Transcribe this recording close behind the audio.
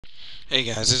Hey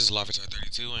guys, this is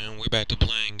Lavatar32, and we're back to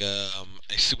playing a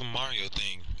Super Mario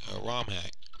thing, a ROM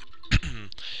hack.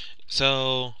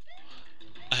 So,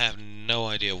 I have no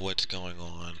idea what's going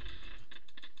on,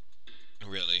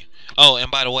 really. Oh,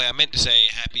 and by the way, I meant to say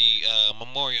Happy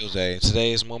Memorial Day.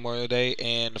 Today is Memorial Day,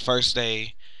 and the first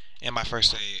day, and my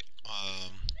first day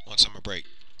on summer break.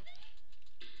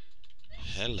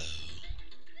 Hello.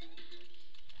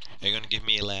 Are you gonna give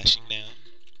me a lashing now?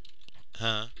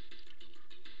 Huh?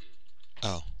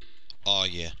 Oh. Oh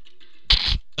yeah.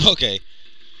 Okay.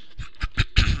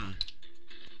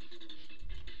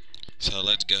 So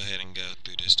let's go ahead and go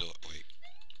through this door. Wait.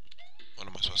 What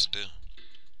am I supposed to do?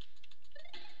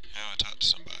 How do I talk to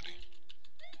somebody?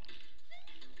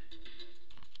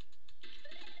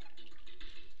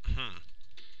 Hmm.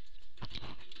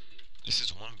 This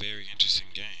is one very interesting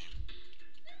game.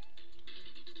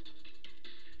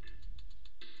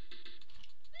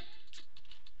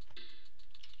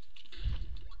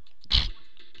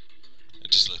 It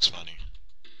just looks funny.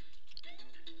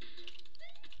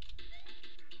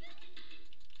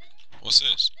 What's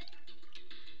this?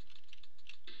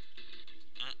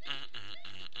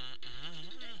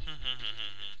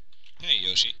 Hey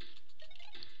Yoshi.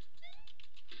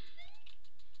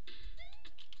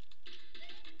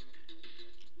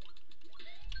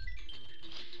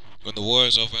 When the war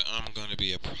is over, I'm gonna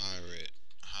be a pirate.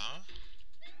 Huh?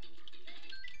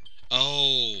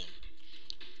 Oh,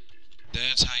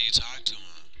 that's how you talk to him.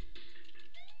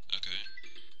 Okay.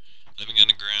 Living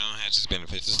underground has its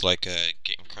benefits. It's like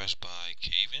getting crushed by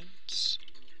cave-ins.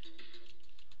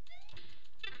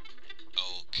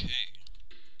 Okay.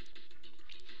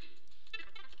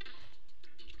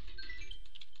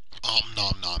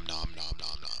 Nom nom nom nom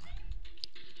nom nom.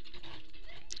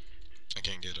 I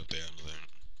can't get up there under that.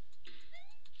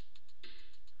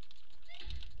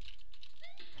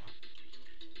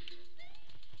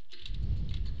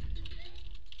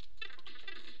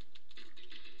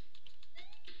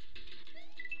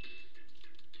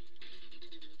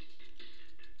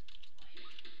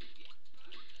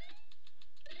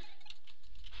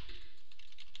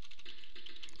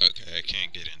 Okay, I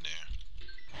can't get in there.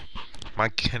 My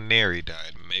canary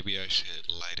died. Maybe I should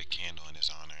light a candle in his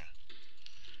honor.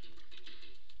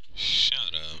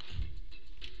 Shut up.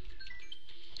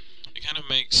 It kind of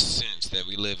makes sense that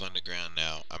we live underground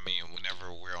now. I mean,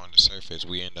 whenever we're on the surface,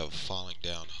 we end up falling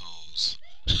down holes.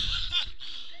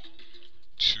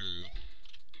 True.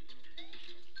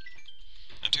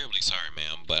 I'm terribly sorry,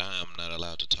 ma'am, but I am not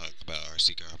allowed to talk about our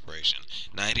secret operation.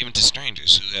 Not even to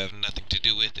strangers who have nothing to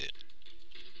do with it.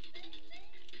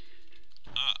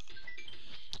 Ah,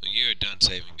 when you're done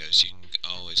saving us, you can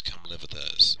always come live with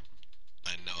us.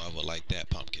 I know I would like that,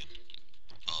 pumpkin.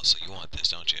 Oh, so you want this,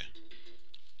 don't you?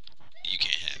 You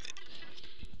can't have it.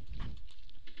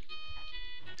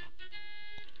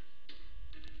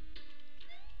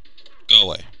 Go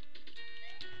away.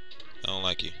 I don't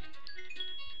like you.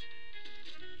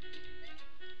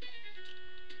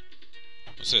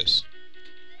 What's this?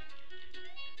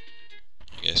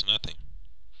 I guess nothing.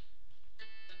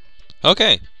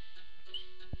 Okay.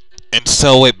 And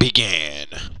so it began.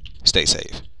 Stay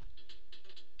safe.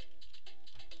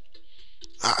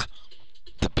 Ah,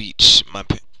 the beach.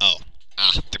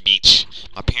 The beach.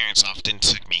 My parents often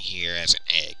took me here as an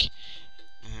egg.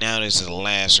 Now it is the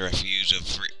last refuge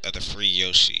of the free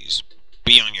Yoshis.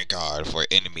 Be on your guard for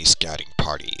enemy scouting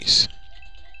parties.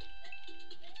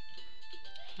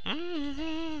 I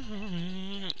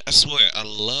swear, I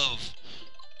love.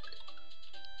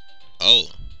 Oh,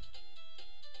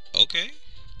 okay.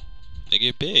 They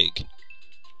get big.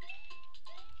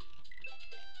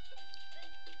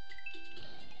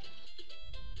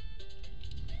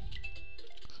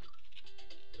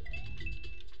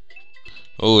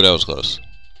 Oh, that was close.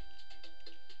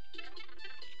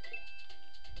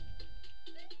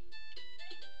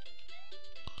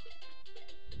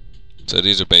 So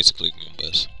these are basically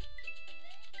Goombas.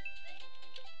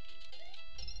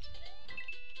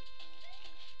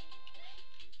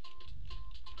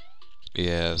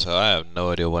 Yeah, so I have no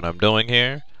idea what I'm doing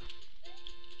here.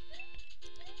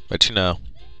 But you know.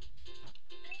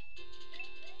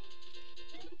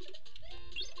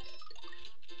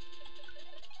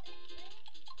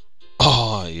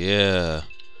 Oh, yeah.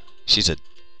 She's a.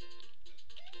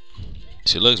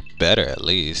 She looks better at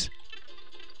least.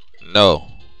 No.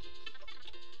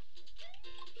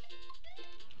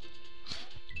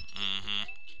 Mm-hmm.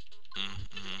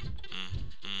 Mm-hmm. Mm-hmm.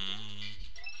 Mm-hmm.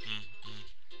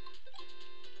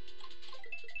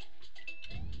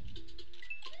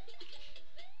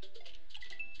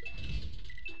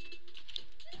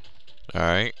 All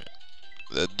right.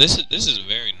 This is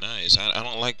very nice. I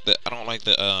don't like the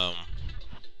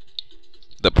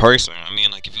The person, I mean,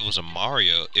 like if it was a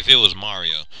Mario, if it was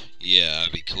Mario, yeah,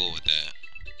 I'd be cool with that.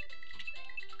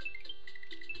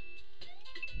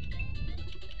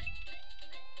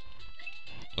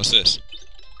 What's this?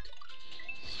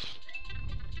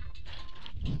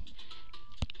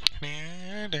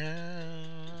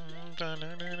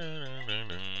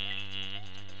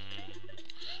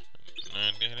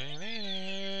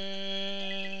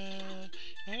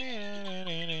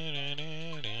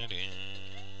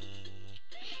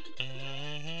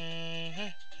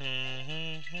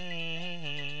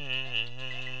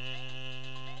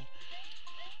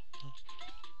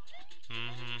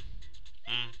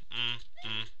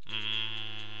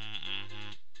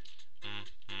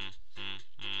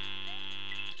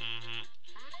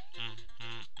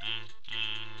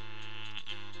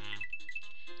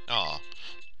 Oh.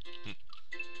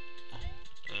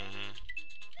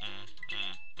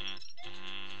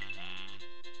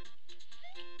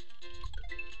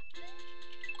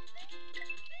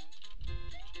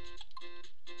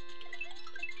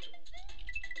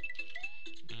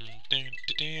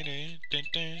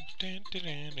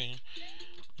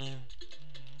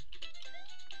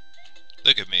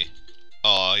 Look at me.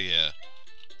 Oh yeah.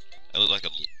 I look like a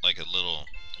little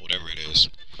whatever it is.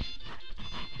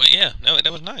 But yeah, no,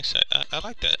 that was nice. I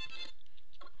like that.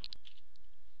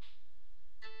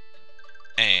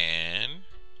 And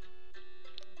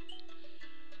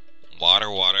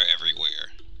water, water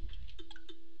everywhere.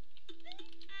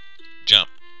 Jump.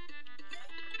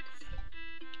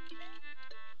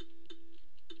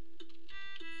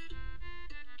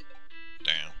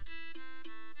 Down.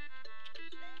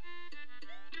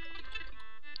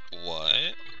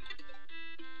 What?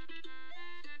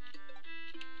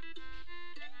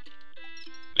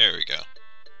 There we go.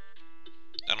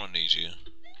 I don't need you.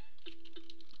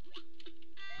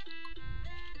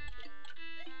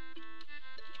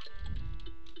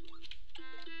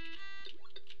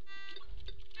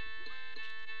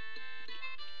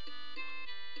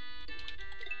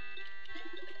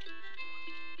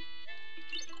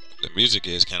 The music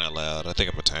is kind of loud. I think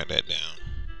I'm gonna turn that down.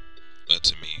 But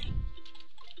to me,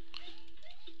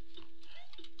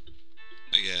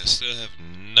 but yeah, I still have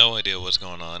no idea what's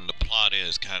going on. The plot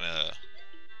is kind of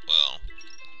well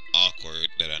awkward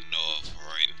that I know of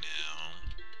right now.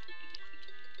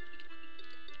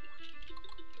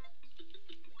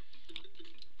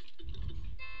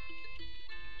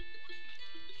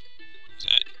 Is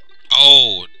that,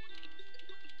 oh,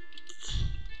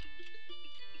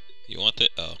 you want that?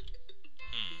 Oh,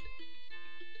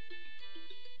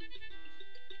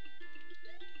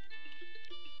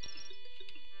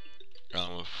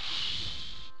 um,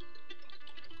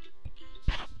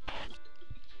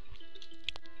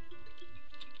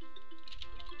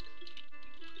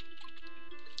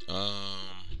 um,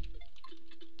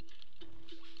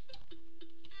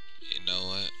 you know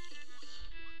what?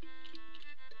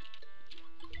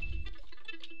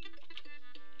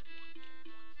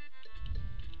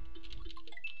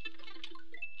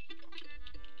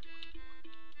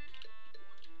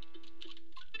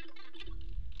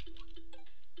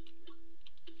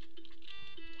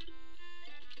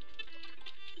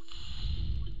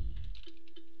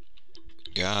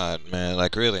 God, man,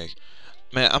 like really,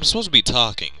 man, I'm supposed to be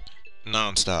talking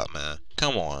nonstop, man.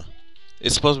 Come on,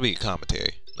 it's supposed to be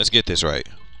commentary. Let's get this right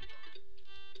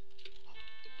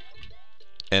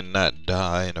and not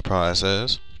die in the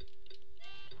process.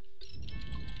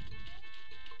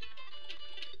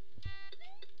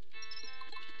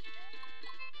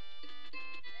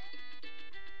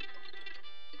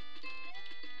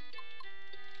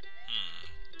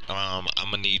 I'm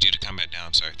gonna need you to come back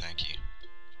down, sir. Thank you.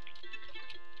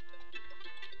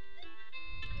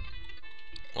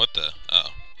 What the? Oh,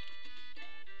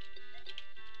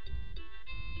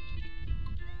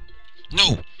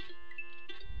 no.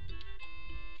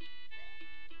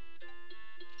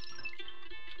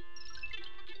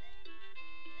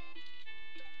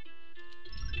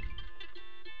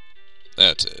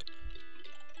 That's it.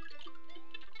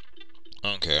 I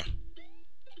don't care.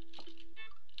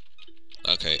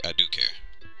 Okay, I do care.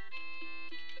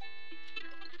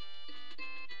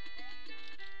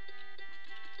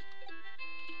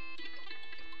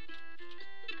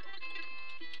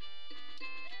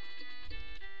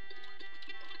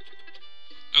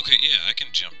 Okay, yeah, I can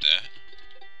jump that.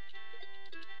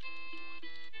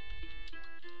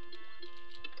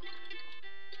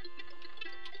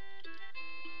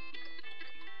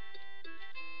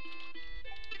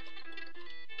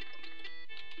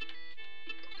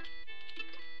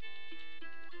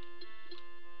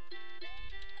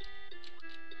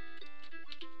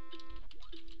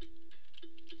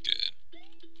 Good.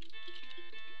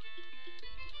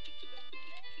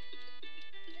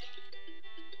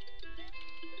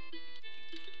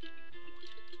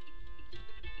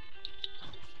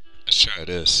 try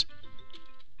this.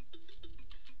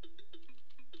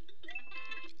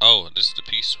 Oh, this is the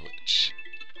P switch.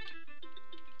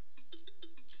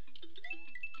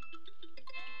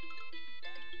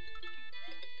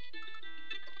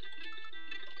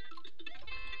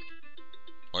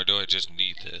 Or do I just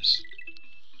need this?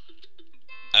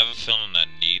 I have a feeling I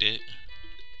need it.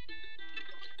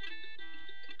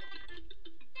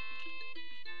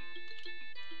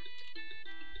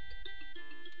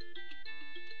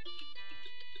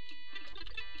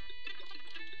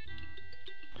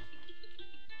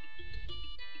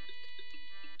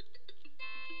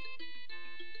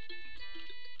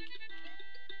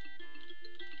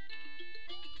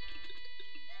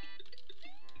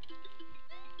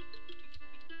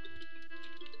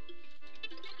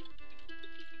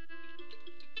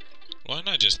 Why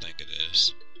not just think of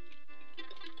this?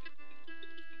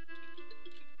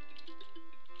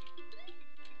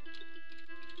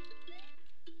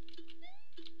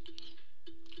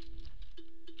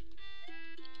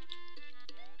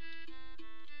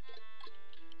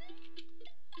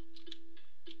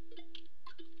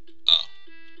 Oh.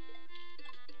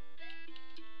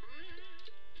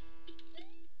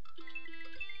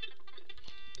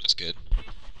 That's good.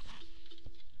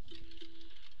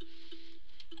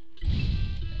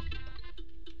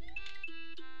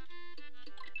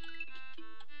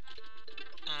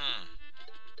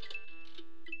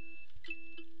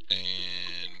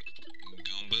 And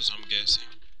Goombas, I'm guessing.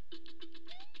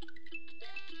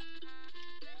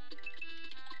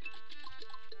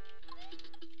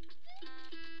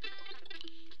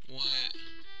 What?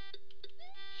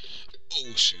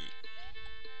 Oh shoot.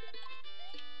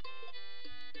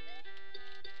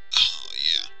 Oh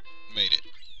yeah. Made it.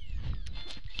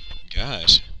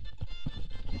 Gosh.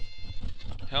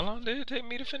 How long did it take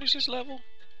me to finish this level?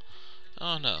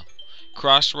 I don't know.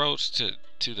 Crossroads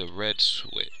to the red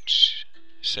switch.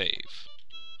 Save.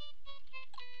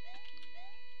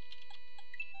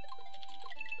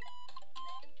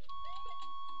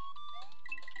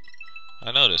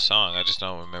 I know this song, I just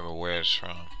don't remember where it's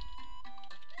from.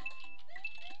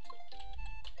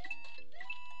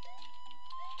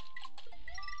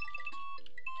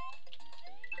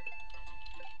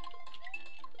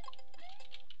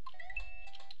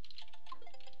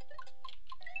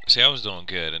 See, I was doing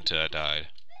good until I died.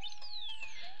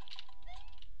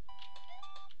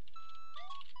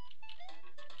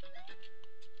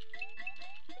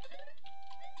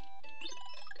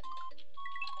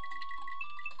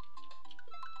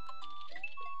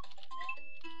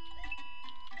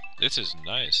 This is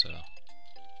nice, though.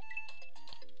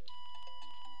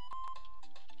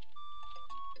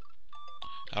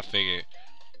 I figured.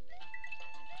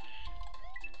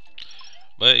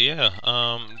 But yeah,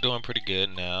 doing pretty good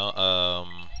now.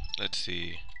 Let's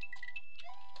see.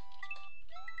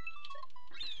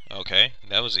 Okay,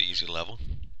 that was an easy level.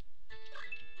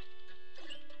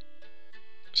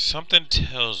 Something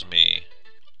tells me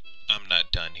I'm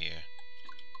not done here.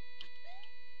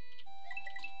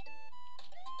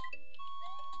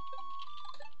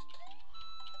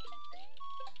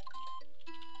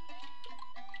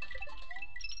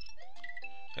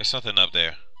 There's something up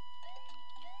there.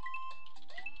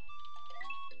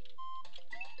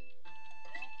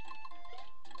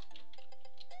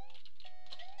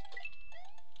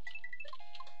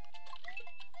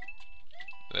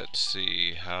 Let's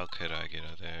see, how could I get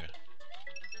up there?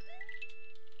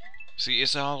 See,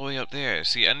 it's all the way up there.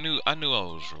 See, I knew I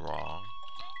was wrong.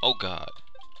 Oh God.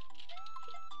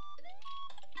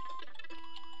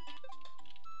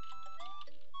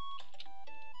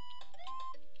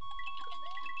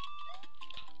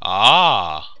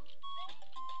 Ah.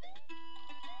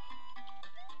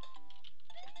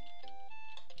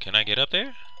 Can I get up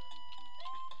there?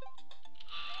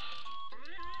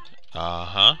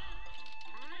 Uh-huh.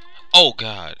 Oh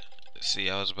God. See,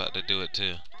 I was about to do it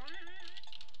too.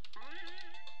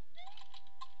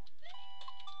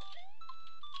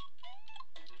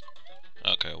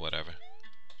 Okay, whatever.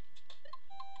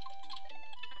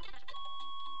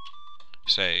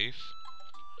 Save.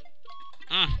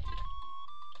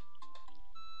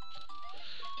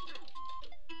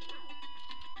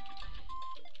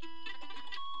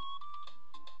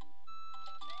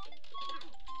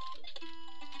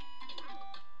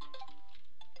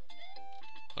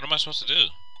 What am I supposed to do?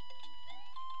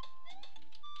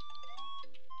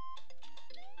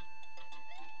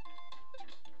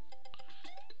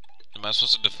 Am I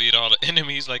supposed to defeat all the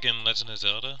enemies like in Legend of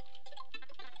Zelda?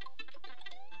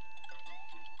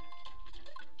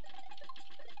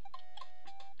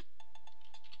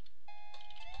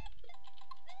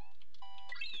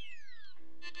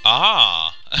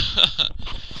 Ah!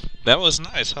 That was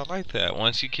nice. I like that.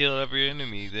 Once you kill every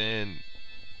enemy, then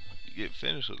you get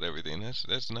finished with everything.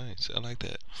 That's nice. I like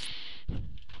that.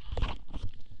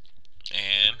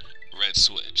 And red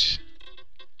switch.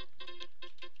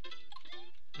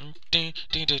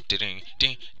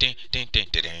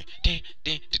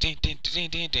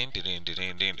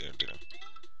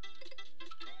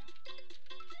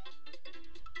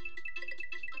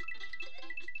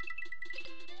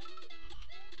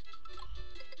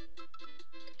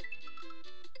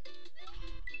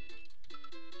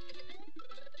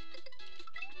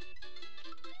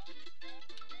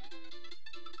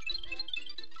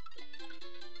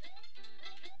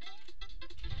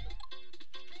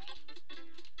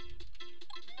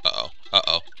 Uh oh. Uh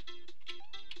oh.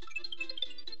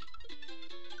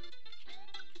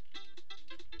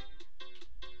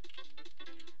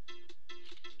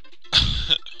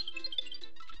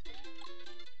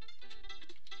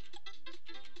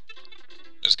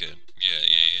 That's good. Yeah.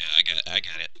 I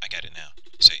got it. I got it now.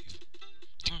 Save.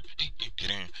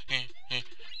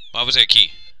 Why was that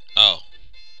key? Oh.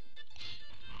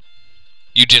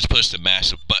 You just pushed the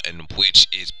massive button, which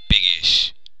is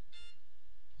biggish.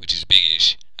 Which is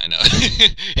biggish. I know.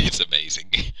 It's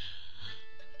amazing.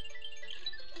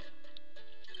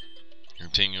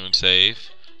 Continue and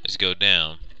save. Let's go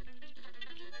down.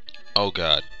 Oh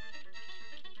god.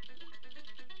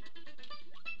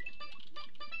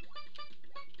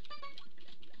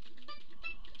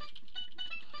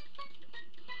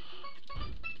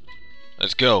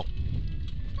 Let's go.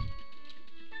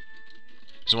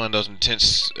 It's one of those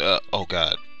intense. Oh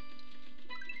god.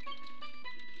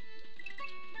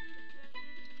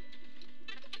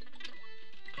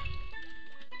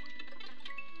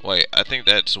 Wait, I think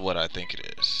that's what I think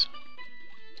it is.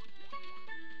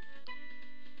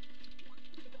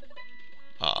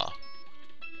 Ah.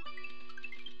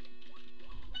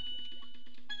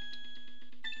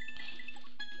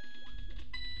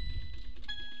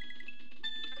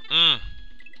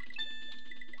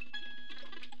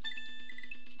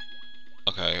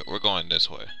 Okay, we're going this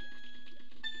way.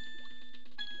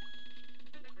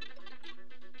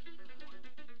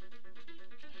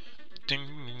 Ding.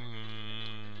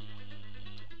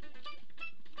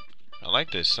 I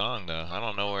like this song though. I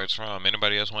don't know where it's from.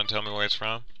 Anybody else want to tell me where it's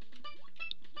from?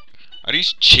 Are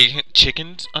these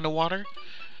chickens underwater?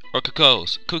 Or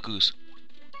cuckoos? Cuckoos.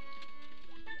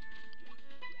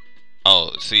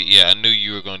 Oh, see, yeah, I knew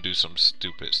you were gonna do some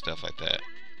stupid stuff like that.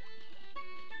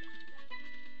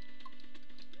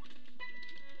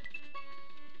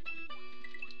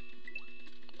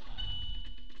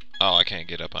 Oh, I can't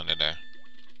get up under there.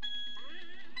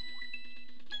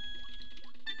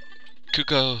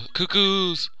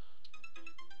 Cuckoos!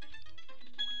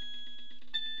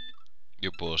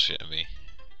 You're bullshitting me.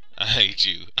 I hate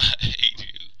you. I hate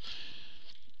you.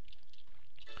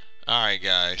 Alright,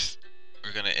 guys.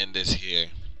 We're gonna end this here.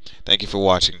 Thank you for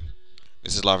watching.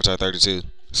 This is Lavatar32,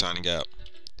 signing out.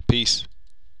 Peace.